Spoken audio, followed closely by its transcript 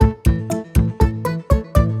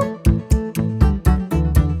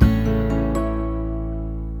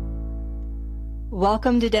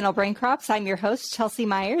Welcome to Dental Brain Crops. I'm your host, Chelsea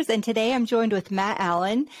Myers, and today I'm joined with Matt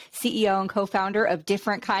Allen, CEO and co-founder of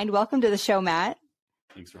Different Kind. Welcome to the show, Matt.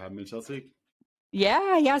 Thanks for having me, Chelsea.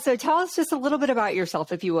 Yeah. So tell us just a little bit about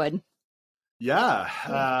yourself, if you would. Yeah.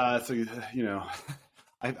 I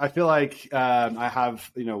feel like I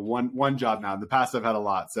have, one job now. In the past, I've had a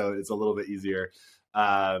lot, so it's a little bit easier.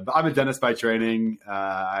 But I'm a dentist by training.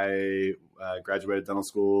 I graduated dental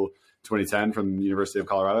school 2010 from the University of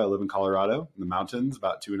Colorado. I live in Colorado in the mountains,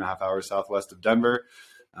 about 2.5 hours southwest of Denver.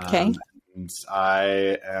 Okay. And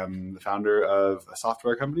I am the founder of a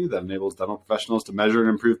software company that enables dental professionals to measure and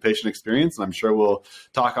improve patient experience. And I'm sure we'll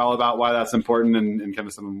talk all about why that's important and kind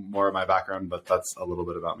of some more of my background, but that's a little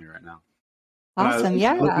bit about me right now. Awesome.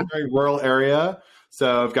 I live in a very rural area.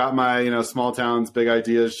 So I've got my, small towns, big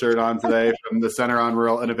ideas shirt on today from the Center on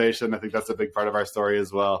Rural Innovation. I think that's a big part of our story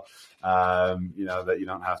as well. That you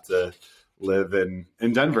don't have to live in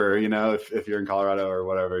Denver, if you're in Colorado or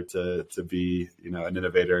whatever, to be, an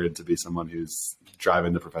innovator and to be someone who's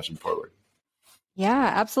driving the profession forward.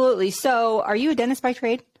 Yeah, absolutely. So are you a dentist by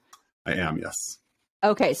trade? I am, yes.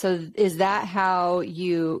 Okay. So is that how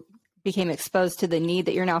you became exposed to the need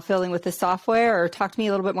that you're now filling with the software, or talk to me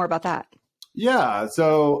a little bit more about that? Yeah.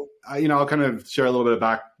 So, I'll kind of share a little bit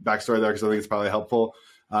of backstory there because I think it's probably helpful.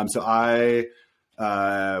 So I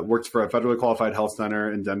worked for a federally qualified health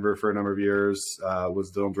center in Denver for a number of years,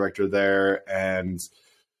 was dental director there. And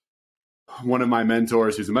one of my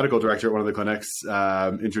mentors, who's a medical director at one of the clinics,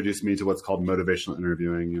 introduced me to what's called motivational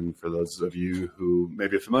interviewing. And for those of you who may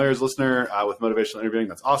be familiar as a listener with motivational interviewing,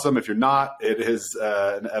 that's awesome. If you're not, it is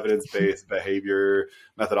an evidence-based behavior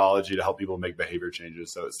methodology to help people make behavior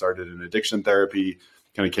changes. So it started in addiction therapy,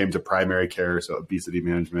 kind of came to primary care, so obesity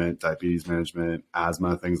management, diabetes management,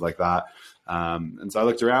 asthma, things like that. And so I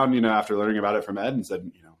looked around, after learning about it from Ed and said,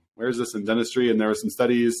 where is this in dentistry? And there were some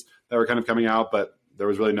studies that were kind of coming out, but there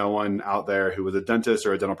was really no one out there who was a dentist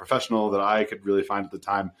or a dental professional that I could really find at the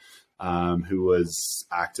time who was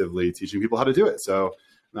actively teaching people how to do it. So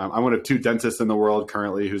I'm one of 2 dentists in the world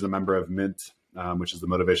currently who's a member of MINT, which is the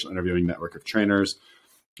Motivational Interviewing Network of Trainers.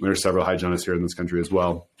 There are several hygienists here in this country as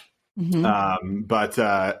well. Mm-hmm.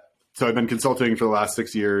 So I've been consulting for the last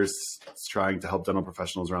 6 years, trying to help dental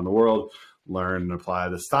professionals around the world learn and apply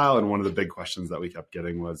this style. And one of the big questions that we kept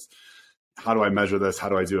getting was, how do I measure this? How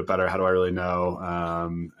do I do it better? How do I really know?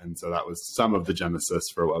 And so that was some of the genesis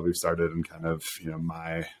for what we've started and kind of,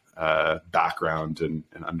 my background and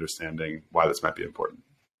understanding why this might be important.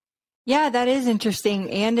 Yeah, that is interesting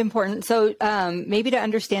and important. So maybe to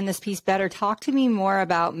understand this piece better, talk to me more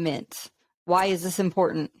about MINT. Why is this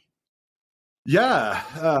important?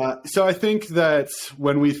 Yeah. So I think that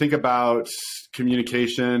when we think about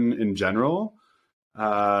communication in general,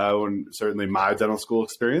 when certainly my dental school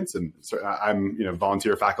experience, and I'm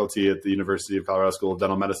volunteer faculty at the University of Colorado School of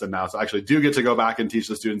Dental Medicine now, so I actually do get to go back and teach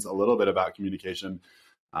the students a little bit about communication.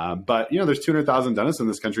 But there's 200,000 dentists in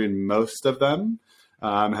this country, and most of them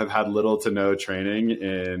have had little to no training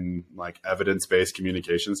in like evidence-based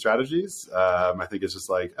communication strategies. I think it's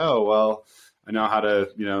just like, oh well, I know how to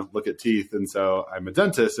look at teeth, and so I'm a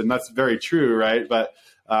dentist, and that's very true, right? But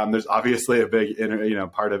there's obviously a big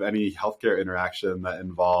part of any healthcare interaction that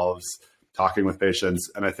involves talking with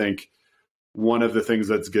patients. And I think one of the things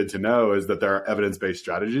that's good to know is that there are evidence-based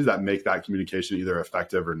strategies that make that communication either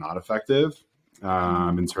effective or not effective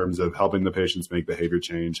in terms of helping the patients make behavior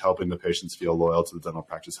change, helping the patients feel loyal to the dental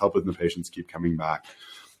practice, helping the patients keep coming back,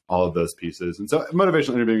 all of those pieces. And so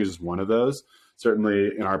motivational interviewing is just one of those.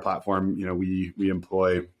 Certainly in our platform, we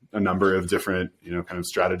employ a number of different, kind of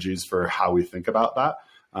strategies for how we think about that.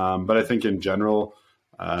 But I think in general,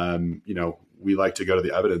 we like to go to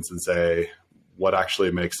the evidence and say, what actually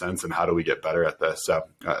makes sense and how do we get better at this? So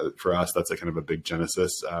for us, that's a kind of a big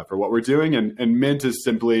genesis for what we're doing. And MINT is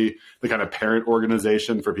simply the kind of parent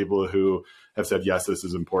organization for people who have said, yes, this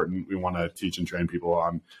is important. We want to teach and train people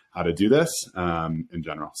on how to do this in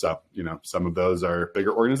general. So, some of those are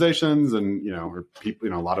bigger organizations and, or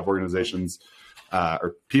people, a lot of organizations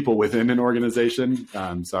or people within an organization.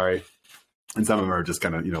 And some of them are just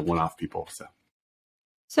kind of, one-off people.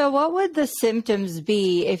 So what would the symptoms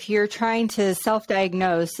be if you're trying to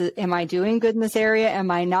self-diagnose? Am I doing good in this area? Am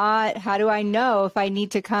I not? How do I know if I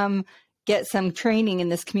need to come get some training in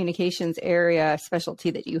this communications area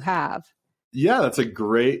specialty that you have? Yeah, that's a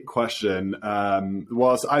great question.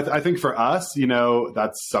 So I think for us,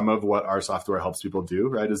 that's some of what our software helps people do,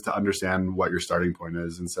 right, is to understand what your starting point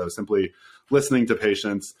is. And so simply listening to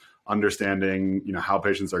patients, understanding, how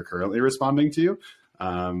patients are currently responding to you.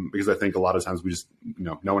 Because I think a lot of times we just,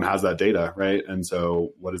 no one has that data, right? And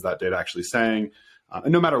so what is that data actually saying?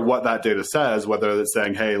 And no matter what that data says, whether it's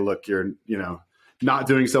saying, hey, look, you're, not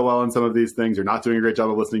doing so well in some of these things, or not doing a great job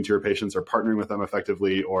of listening to your patients or partnering with them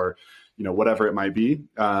effectively, or whatever it might be,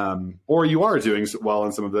 or you are doing well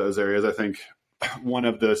in some of those areas. I think one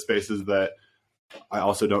of the spaces that I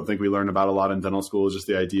also don't think we learn about a lot in dental school is just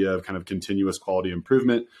the idea of kind of continuous quality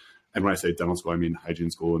improvement. And when I say dental school, I mean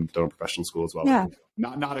hygiene school and dental professional school as well. Yeah.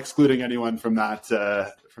 Not excluding anyone from that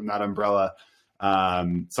umbrella.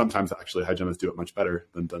 Sometimes actually hygienists do it much better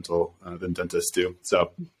than dentists do.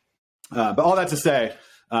 So, but all that to say,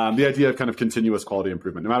 the idea of kind of continuous quality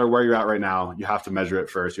improvement, no matter where you're at right now, you have to measure it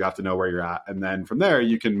first. You have to know where you're at. And then from there,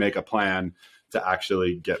 you can make a plan to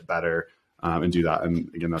actually get better and do that.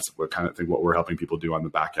 And again, that's what we're helping people do on the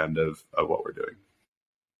back end of what we're doing.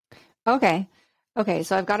 Okay.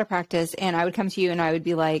 So I've got a practice, and I would come to you and I would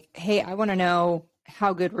be like, hey, I want to know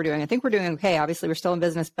how good we're doing. I think we're doing okay. Obviously we're still in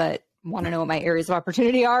business, but want to know what my areas of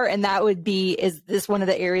opportunity are. And that would be, is this one of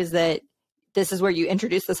the areas that this is where you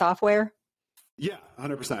introduce the software? Yeah,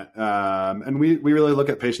 100%. And we really look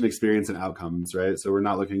at patient experience and outcomes, right? So we're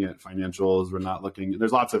not looking at financials.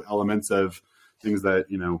 There's lots of elements of things that,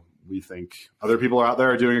 we think other people are out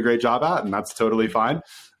there are doing a great job at, and that's totally fine.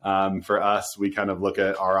 For us, we kind of look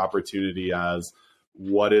at our opportunity as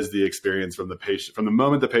what is the experience from the patient, from the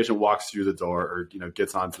moment the patient walks through the door or,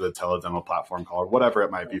 gets onto the teledental platform call or whatever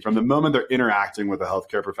it might be, from the moment they're interacting with a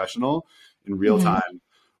healthcare professional in real time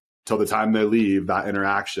till the time they leave that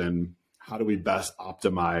interaction. How do we best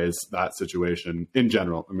optimize that situation in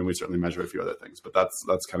general? I mean, we certainly measure a few other things, but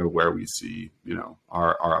that's kind of where we see,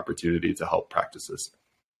 our opportunity to help practices.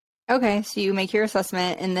 Okay. So you make your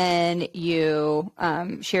assessment, and then you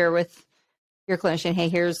share with your clinician, hey,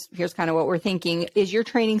 here's kind of what we're thinking. Is your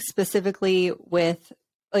training specifically with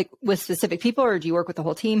specific people, or do you work with the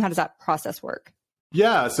whole team? How does that process work?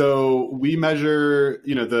 Yeah. So we measure,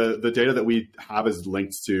 the data that we have is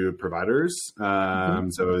linked to providers.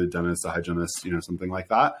 So the dentist, the hygienist, something like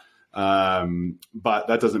that. But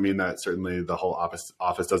that doesn't mean that certainly the whole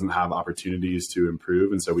office doesn't have opportunities to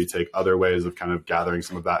improve. And so we take other ways of kind of gathering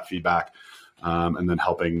some of that feedback, and then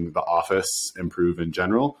helping the office improve in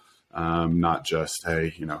general. Not just,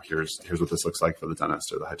 hey, here's what this looks like for the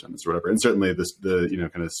dentist or the hygienist or whatever. And certainly the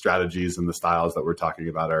kind of strategies and the styles that we're talking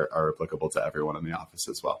about are applicable to everyone in the office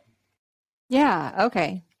as well. Yeah.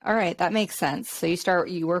 Okay. All right. That makes sense. So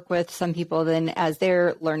you work with some people, then as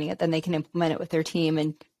they're learning it, then they can implement it with their team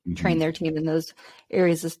and train their team in those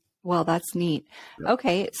areas as well. That's neat. Yeah.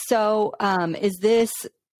 Okay. So,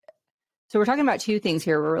 so we're talking about two things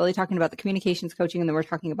here. We're really talking about the communications coaching, and then we're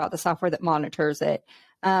talking about the software that monitors it.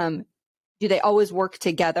 Do they always work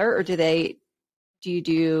together, or do you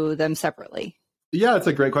do them separately? Yeah, it's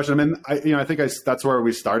a great question. I mean, I think that's where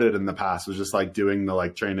we started in the past, was just like doing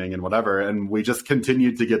the training and whatever. And we just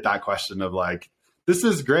continued to get that question of this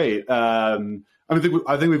is great. I think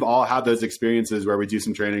we've all had those experiences where we do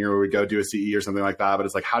some training or where we go do a CE or something like that. But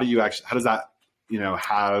it's how does that,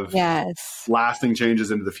 have lasting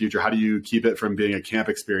changes into the future? How do you keep it from being a camp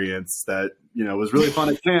experience that, was really fun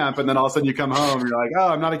at camp, and then all of a sudden you come home and you're like, oh,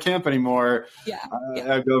 I'm not at camp anymore.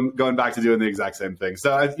 I'm going back to doing the exact same thing.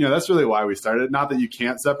 So, that's really why we started. Not that you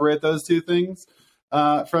can't separate those two things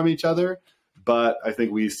from each other, but I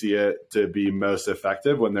think we see it to be most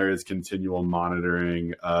effective when there is continual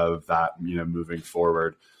monitoring of that, moving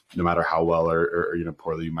forward, no matter how well or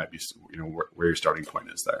poorly you might be, where your starting point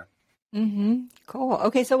is there. Mm-hmm. Cool.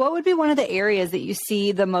 Okay. So what would be one of the areas that you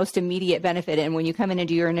see the most immediate benefit in when you come in and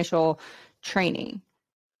do your initial training?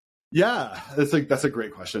 Yeah, that's a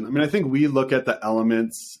great question. I mean, I think we look at some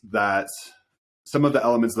of the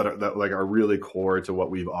elements that are really core to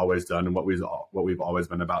what we've always done and what we've always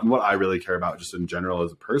been about, and what I really care about just in general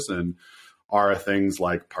as a person, are things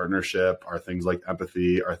like partnership, are things like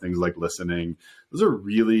empathy, are things like listening. Those are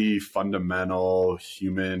really fundamental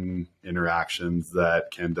human interactions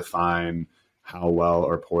that can define how well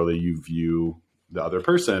or poorly you view the other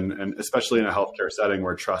person. And especially in a healthcare setting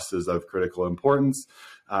where trust is of critical importance,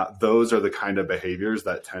 those are the kind of behaviors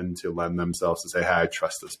that tend to lend themselves to say, hey, I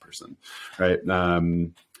trust this person, right?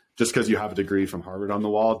 Just because you have a degree from Harvard on the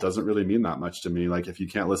wall doesn't really mean that much to me. If you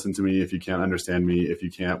can't listen to me, if you can't understand me, if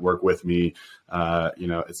you can't work with me,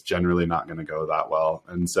 it's generally not going to go that well.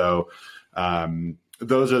 And so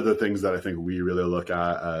those are the things that I think we really look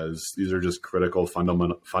at as these are just critical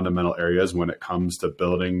fundamental areas when it comes to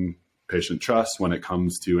building patient trust, when it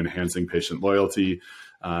comes to enhancing patient loyalty.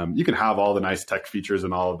 You can have all the nice tech features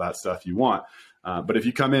and all of that stuff you want. But if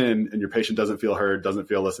you come in and your patient doesn't feel heard, doesn't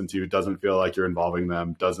feel listened to, doesn't feel like you're involving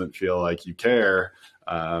them, doesn't feel like you care,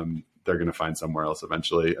 they're going to find somewhere else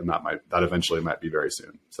eventually. And that eventually might be very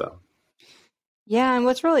soon. So. Yeah. And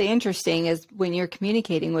what's really interesting is when you're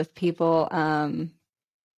communicating with people,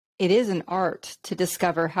 it is an art to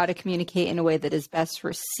discover how to communicate in a way that is best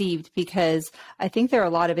received, because I think there are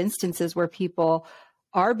a lot of instances where people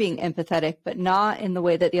are being empathetic, but not in the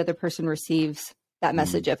way that the other person receives that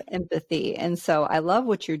message of empathy. And so I love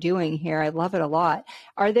what you're doing here. I love it a lot.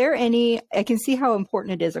 Are there any, I can see how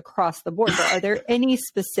important it is across the board, but are there any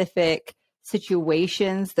specific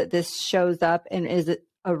situations that this shows up, and is it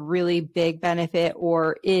a really big benefit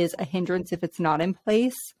or is a hindrance if it's not in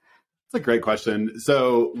place? That's a great question.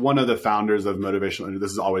 So one of the founders of motivational,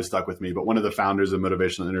 this has always stuck with me, but one of the founders of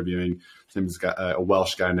motivational interviewing, his name is a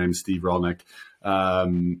Welsh guy named Steve Rolnick,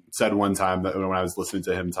 said one time that when I was listening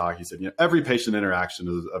to him talk, he said, every patient interaction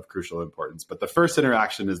is of crucial importance, but the first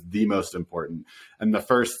interaction is the most important. And the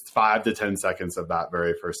first 5 to 10 seconds of that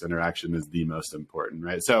very first interaction is the most important,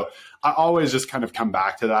 right? So I always just kind of come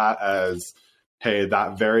back to that as, hey,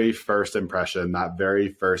 that very first impression, that very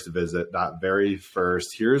first visit, that very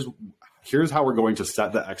first, here's how we're going to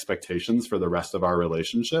set the expectations for the rest of our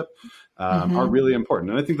relationship are really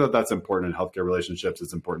important. And I think that that's important in healthcare relationships.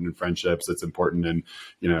 It's important in friendships. It's important in,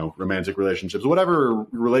 romantic relationships, whatever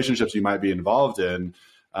relationships you might be involved in.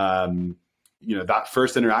 That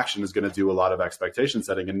first interaction is going to do a lot of expectation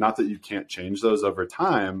setting, and not that you can't change those over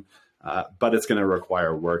time, but it's going to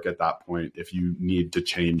require work at that point if you need to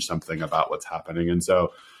change something about what's happening. And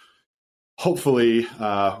so hopefully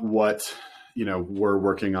what we're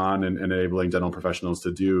working on and enabling dental professionals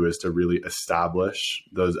to do is to really establish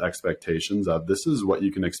those expectations of this is what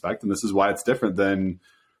you can expect. And this is why it's different than,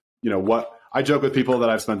 what I joke with people that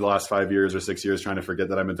I've spent the last 5 years or 6 years trying to forget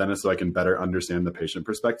that I'm a dentist so I can better understand the patient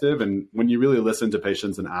perspective. And when you really listen to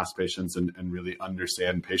patients and ask patients and really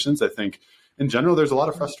understand patients, I think in general, there's a lot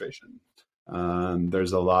of frustration.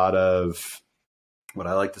 There's a lot of what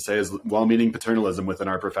I like to say is well-meaning paternalism within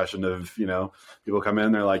our profession of, people come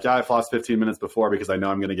in, they're like, yeah, I flossed 15 minutes before because I know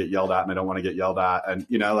I'm going to get yelled at and I don't want to get yelled at. And,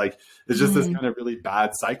 it's just this kind of really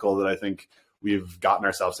bad cycle that I think we've gotten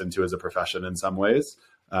ourselves into as a profession in some ways.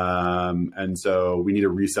 And so we need to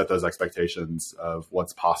reset those expectations of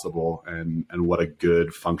what's possible and what a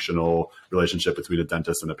good functional relationship between a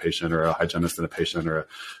dentist and a patient, or a hygienist and a patient, or an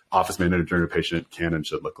office manager and a patient can and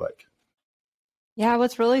should look like. Yeah,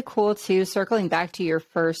 what's really cool too, circling back to your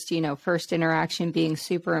first interaction being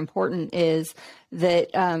super important, is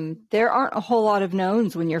that there aren't a whole lot of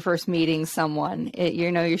knowns when you're first meeting someone.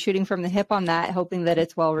 You're shooting from the hip on that, hoping that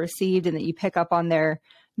it's well received and that you pick up on their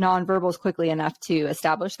nonverbals quickly enough to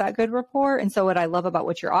establish that good rapport. And so what I love about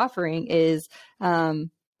what you're offering is, hey,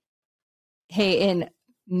 in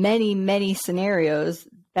many, many scenarios,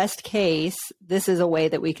 best case, this is a way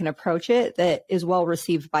that we can approach it that is well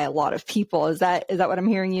received by a lot of people. Is that what I'm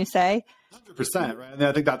hearing you say? 100%, right? And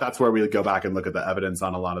I think that's where we go back and look at the evidence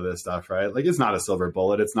on a lot of this stuff, right? Like, it's not a silver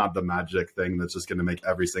bullet. It's not the magic thing that's just going to make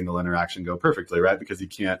every single interaction go perfectly, right? Because you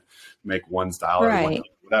can't make one style or one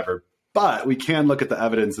whatever. But we can look at the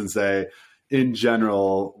evidence and say, in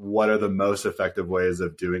general, what are the most effective ways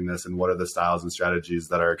of doing this, and what are the styles and strategies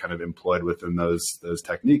that are kind of employed within those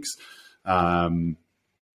techniques?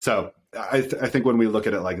 So I think when we look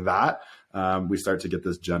at it like that, we start to get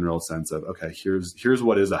this general sense of, okay, here's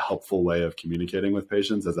what is a helpful way of communicating with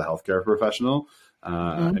patients as a healthcare professional,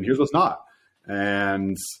 and here's what's not.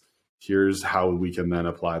 And here's how we can then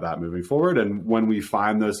apply that moving forward. And when we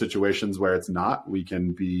find those situations where it's not, we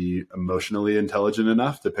can be emotionally intelligent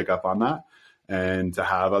enough to pick up on that and to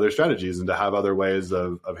have other strategies and to have other ways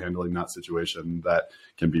of handling that situation that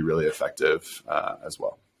can be really effective as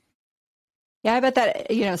well. Yeah, I bet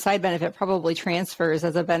that, side benefit probably transfers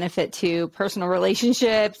as a benefit to personal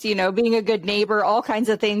relationships, being a good neighbor, all kinds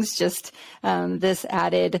of things, just this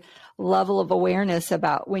added level of awareness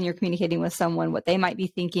about when you're communicating with someone, what they might be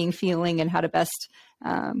thinking, feeling, and how to best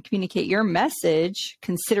communicate your message,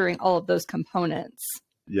 considering all of those components.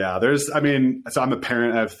 Yeah, so I'm a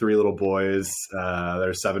parent. I have 3 little boys.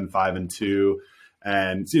 They're 7, 5, and 2.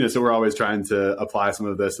 And, so we're always trying to apply some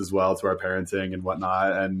of this as well to our parenting and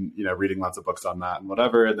whatnot, and, reading lots of books on that and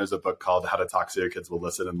whatever. And there's a book called How to Talk So Your Kids Will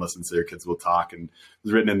Listen, and Listen So Your Kids Will Talk. And it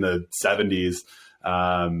was written in the 70s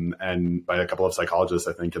and by a couple of psychologists,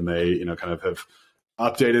 I think, and they, kind of have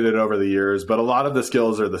updated it over the years. But a lot of the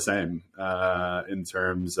skills are the same in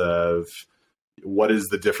terms of what is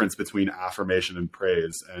the difference between affirmation and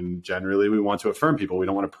praise. And generally, we want to affirm people. We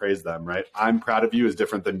don't want to praise them, right? I'm proud of you is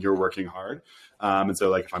different than you're working hard. And so,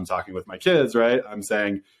 like, if I'm talking with my kids, right, I'm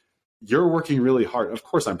saying, you're working really hard. Of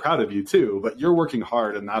course, I'm proud of you too, but you're working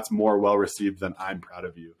hard, and that's more well received than I'm proud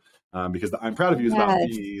of you. Because the I'm proud of you is about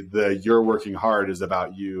me. The you're working hard is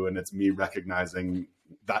about you, and it's me recognizing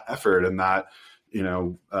that effort and that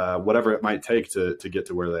whatever it might take to get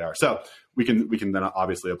to where they are. So we can then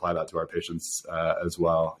obviously apply that to our patients as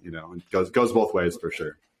well. It goes both ways for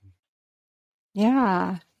sure.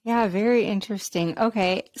 Yeah. Yeah. Very interesting.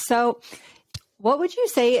 Okay. So what would you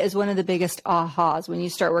say is one of the biggest ahas when you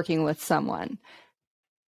start working with someone?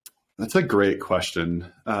 That's a great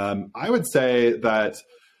question. I would say that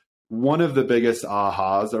one of the biggest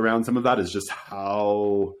ahas around some of that is just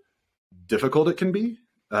how difficult it can be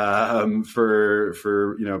for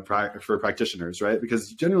practitioners, right? Because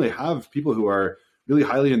you generally have people who are really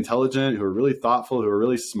highly intelligent, who are really thoughtful, who are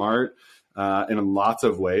really smart in lots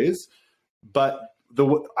of ways. But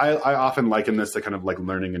I often liken this to kind of like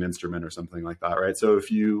learning an instrument or something like that, right? So if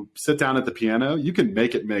you sit down at the piano, you can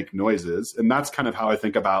make it make noises. And that's kind of how I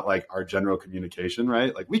think about like our general communication,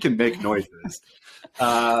 right? Like we can make noises.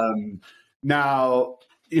 Now,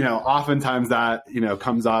 oftentimes that,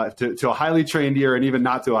 comes out to a highly trained ear, and even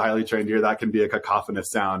not to a highly trained ear, that can be a cacophonous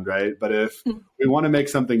sound, right? But if we want to make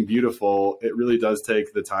something beautiful, it really does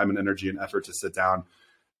take the time and energy and effort to sit down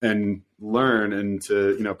and learn and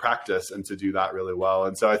to, practice and to do that really well.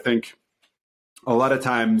 And so I think a lot of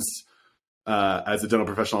times as a dental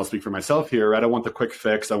professional, I'll speak for myself here, right? I want the quick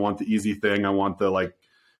fix. I want the easy thing. I want to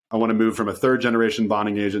move from a 3rd generation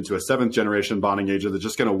bonding agent to a 7th generation bonding agent that's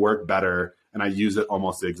just going to work better. And I use it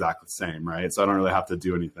almost the exact same, right? So I don't really have to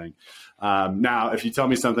do anything. Now, if you tell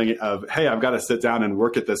me something of, hey, I've got to sit down and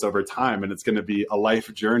work at this over time, and it's going to be a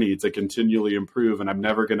life journey to continually improve, and I'm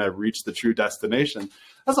never going to reach the true destination,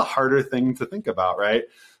 that's a harder thing to think about, right?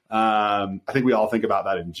 I think we all think about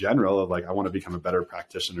that in general of like, I want to become a better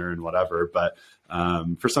practitioner and whatever. But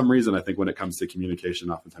for some reason, I think when it comes to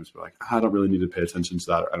communication, oftentimes we're like, I don't really need to pay attention to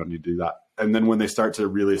that, or I don't need to do that. And then when they start to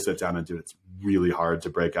really sit down and do it, it's really hard to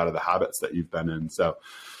break out of the habits that you've been in. So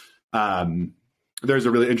there's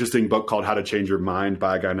a really interesting book called How to Change Your Mind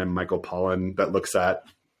by a guy named Michael Pollan that looks at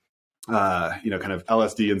kind of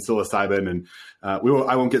LSD and psilocybin. And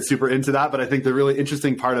I won't get super into that, but I think the really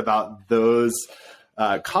interesting part about those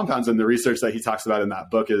compounds and the research that he talks about in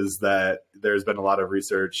that book is that there's been a lot of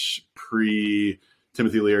research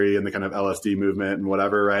pre-Timothy Leary and the kind of LSD movement and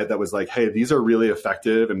whatever, right? That was like, hey, these are really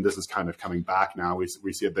effective. And this is kind of coming back now.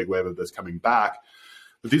 We see a big wave of this coming back.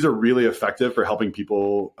 But these are really effective for helping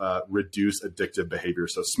people reduce addictive behavior.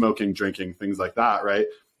 So smoking, drinking, things like that, right?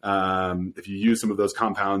 If you use some of those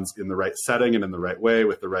compounds in the right setting and in the right way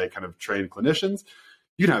with the right kind of trained clinicians,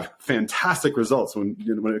 you can have fantastic results when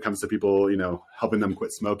it comes to people, helping them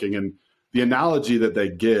quit smoking. And the analogy that they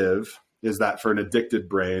give is that for an addicted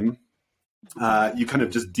brain, you kind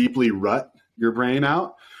of just deeply rut your brain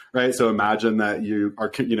out, right? So imagine that you are,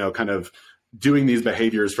 kind of doing these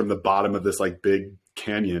behaviors from the bottom of this like big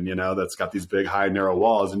canyon, that's got these big, high, narrow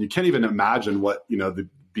walls. And you can't even imagine what,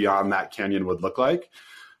 beyond that canyon would look like.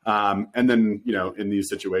 And then, in these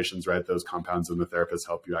situations, right, those compounds and the therapists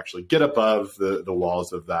help you actually get above the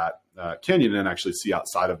walls of that canyon and actually see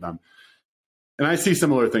outside of them. And I see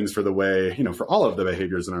similar things for the way, for all of the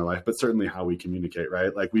behaviors in our life, but certainly how we communicate,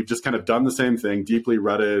 right? Like we've just kind of done the same thing, deeply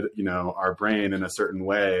rutted, our brain in a certain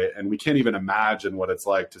way. And we can't even imagine what it's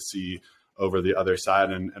like to see over the other side.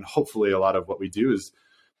 And hopefully a lot of what we do is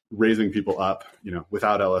raising people up,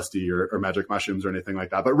 without LSD or magic mushrooms or anything like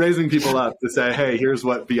that, but raising people up to say, hey, here's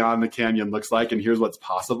what beyond the canyon looks like, and here's what's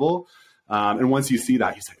possible. And once you see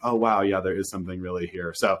that, you say, oh, wow, yeah, there is something really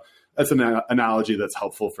here. So that's an analogy that's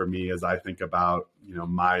helpful for me as I think about,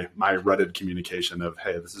 my rutted communication of,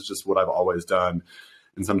 hey, this is just what I've always done.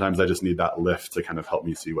 And sometimes I just need that lift to kind of help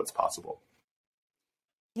me see what's possible.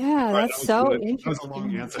 Yeah, that's so interesting. That was a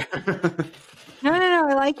long answer. No.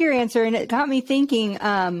 I like your answer. And it got me thinking,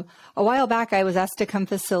 a while back, I was asked to come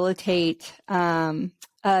facilitate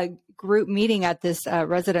a group meeting at this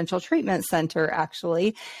residential treatment center,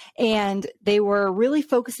 actually. And they were really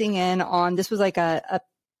focusing in on, this was like a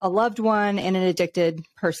loved one and an addicted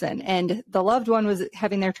person. And the loved one was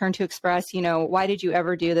having their turn to express, why did you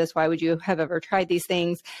ever do this? Why would you have ever tried these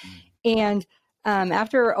things? And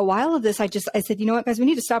after a while of this, I said, you know what, guys, we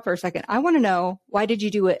need to stop for a second. I want to know, why did you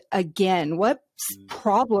do it again? What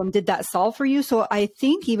problem did that solve for you? So I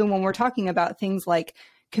think even when we're talking about things like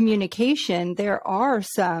communication, there are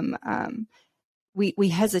some, we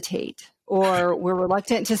hesitate, or we're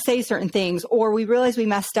reluctant to say certain things, or we realize we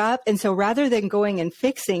messed up. And so rather than going and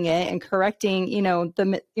fixing it and correcting,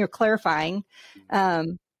 clarifying,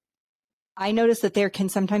 I notice that there can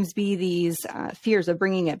sometimes be these fears of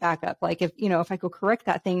bringing it back up. Like if I go correct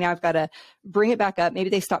that thing, now I've got to bring it back up. Maybe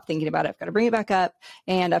they stop thinking about it. I've got to bring it back up,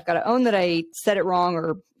 and I've got to own that I said it wrong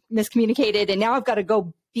or miscommunicated. And now I've got to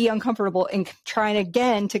go be uncomfortable and trying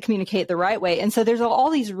again to communicate the right way. And so there's all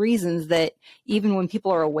these reasons that even when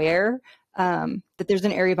people are aware, that there's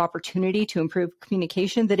an area of opportunity to improve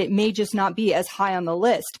communication, that it may just not be as high on the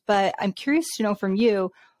list. But I'm curious to know from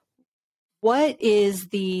you, what is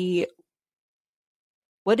the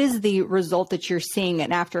result that you're seeing,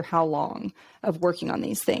 and after how long of working on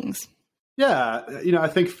these things? Yeah, I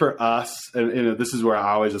think for us, and this is where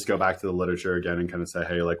I always just go back to the literature again and kind of say,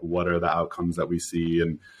 hey, like, what are the outcomes that we see,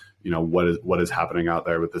 and what is happening out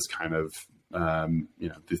there with this kind of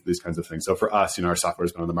these kinds of things. So for us, our software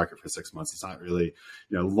has been on the market for 6 months. It's not really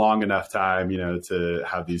long enough time to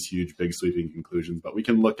have these huge, big, sweeping conclusions, but we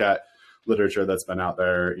can look at literature that's been out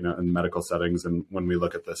there, in medical settings, and when we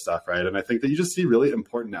look at this stuff, right? And I think that you just see really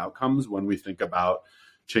important outcomes when we think about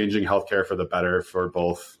changing healthcare for the better for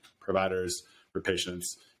both providers, for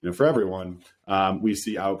patients, for everyone. We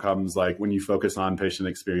see outcomes like when you focus on patient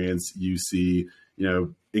experience, you see,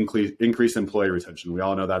 increase employee retention. We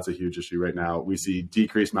all know that's a huge issue right now. We see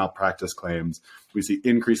decreased malpractice claims. We see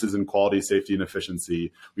increases in quality, safety, and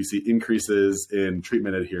efficiency. We see increases in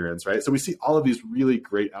treatment adherence, right? So we see all of these really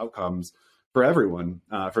great outcomes for everyone,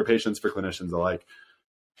 for patients, for clinicians alike.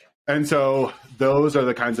 And so those are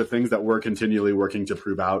the kinds of things that we're continually working to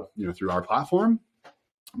prove out, through our platform.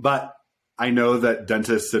 But I know that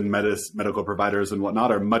dentists and medical providers and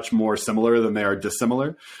whatnot are much more similar than they are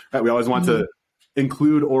dissimilar, right? We always want to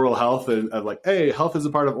include oral health and like, hey, health is a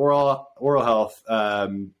part of oral health.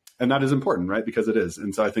 And that is important, right? Because it is.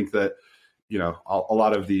 And so I think that, a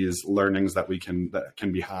lot of these learnings that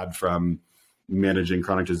can be had from managing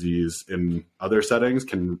chronic disease in other settings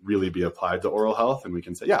can really be applied to oral health. And we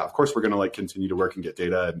can say, yeah, of course, we're going to continue to work and get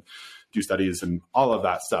data and do studies and all of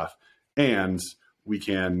that stuff. And we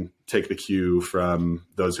can take the cue from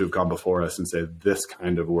those who've gone before us and say, this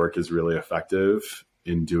kind of work is really effective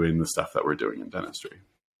in doing the stuff that we're doing in dentistry.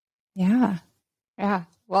 Yeah. Yeah.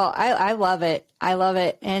 Well, I love it. I love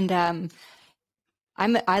it. And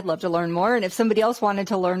I'd love to learn more. And if somebody else wanted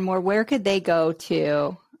to learn more, where could they go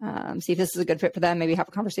to see if this is a good fit for them? Maybe have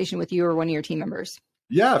a conversation with you or one of your team members.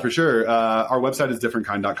 Yeah, for sure. Our website is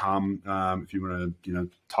differentkind.com. If you want to,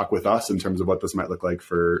 talk with us in terms of what this might look like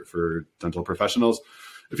for dental professionals.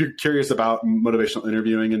 If you're curious about motivational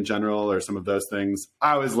interviewing in general or some of those things,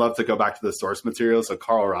 I always love to go back to the source material. So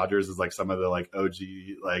Carl Rogers is some of the OG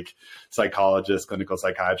psychologists, clinical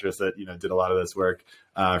psychiatrists that did a lot of this work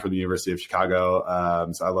from the University of Chicago.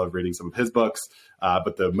 So I love reading some of his books.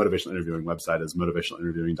 But the motivational interviewing website is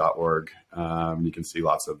motivationalinterviewing.org. You can see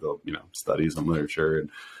lots of the studies and literature and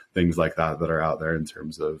things like that are out there in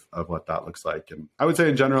terms of what that looks like. And I would say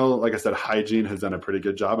in general, like I said, hygiene has done a pretty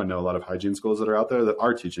good job. I know a lot of hygiene schools that are out there that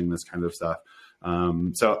are teaching this kind of stuff.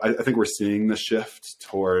 So I think we're seeing the shift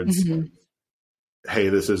towards, hey,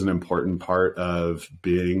 this is an important part of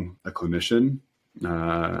being a clinician,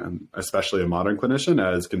 especially a modern clinician,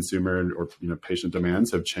 as consumer or patient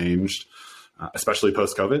demands have changed. Especially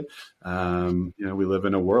post-COVID, we live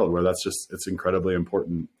in a world where it's incredibly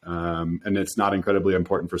important. And it's not incredibly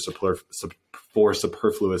important for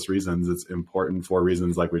superfluous reasons. It's important for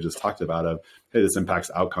reasons like we just talked about of, hey, this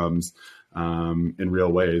impacts outcomes in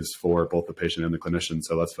real ways for both the patient and the clinician.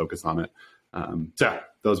 So let's focus on it.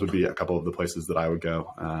 Those would be a couple of the places that I would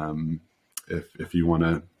go if you want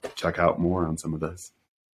to check out more on some of this.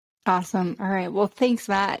 Awesome. All right. Well, thanks,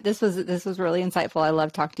 Matt. This was really insightful. I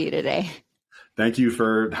love talking to you today. Thank you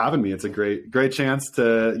for having me. It's a great chance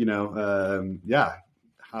to,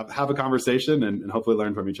 have a conversation and hopefully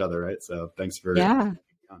learn from each other. Right. So thanks for. Yeah.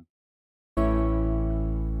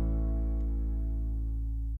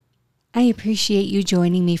 I appreciate you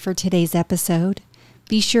joining me for today's episode.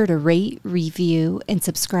 Be sure to rate, review, and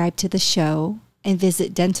subscribe to the show, and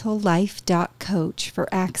visit dentallife.coach for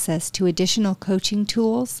access to additional coaching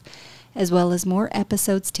tools, as well as more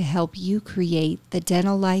episodes to help you create the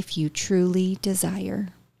dental life you truly desire.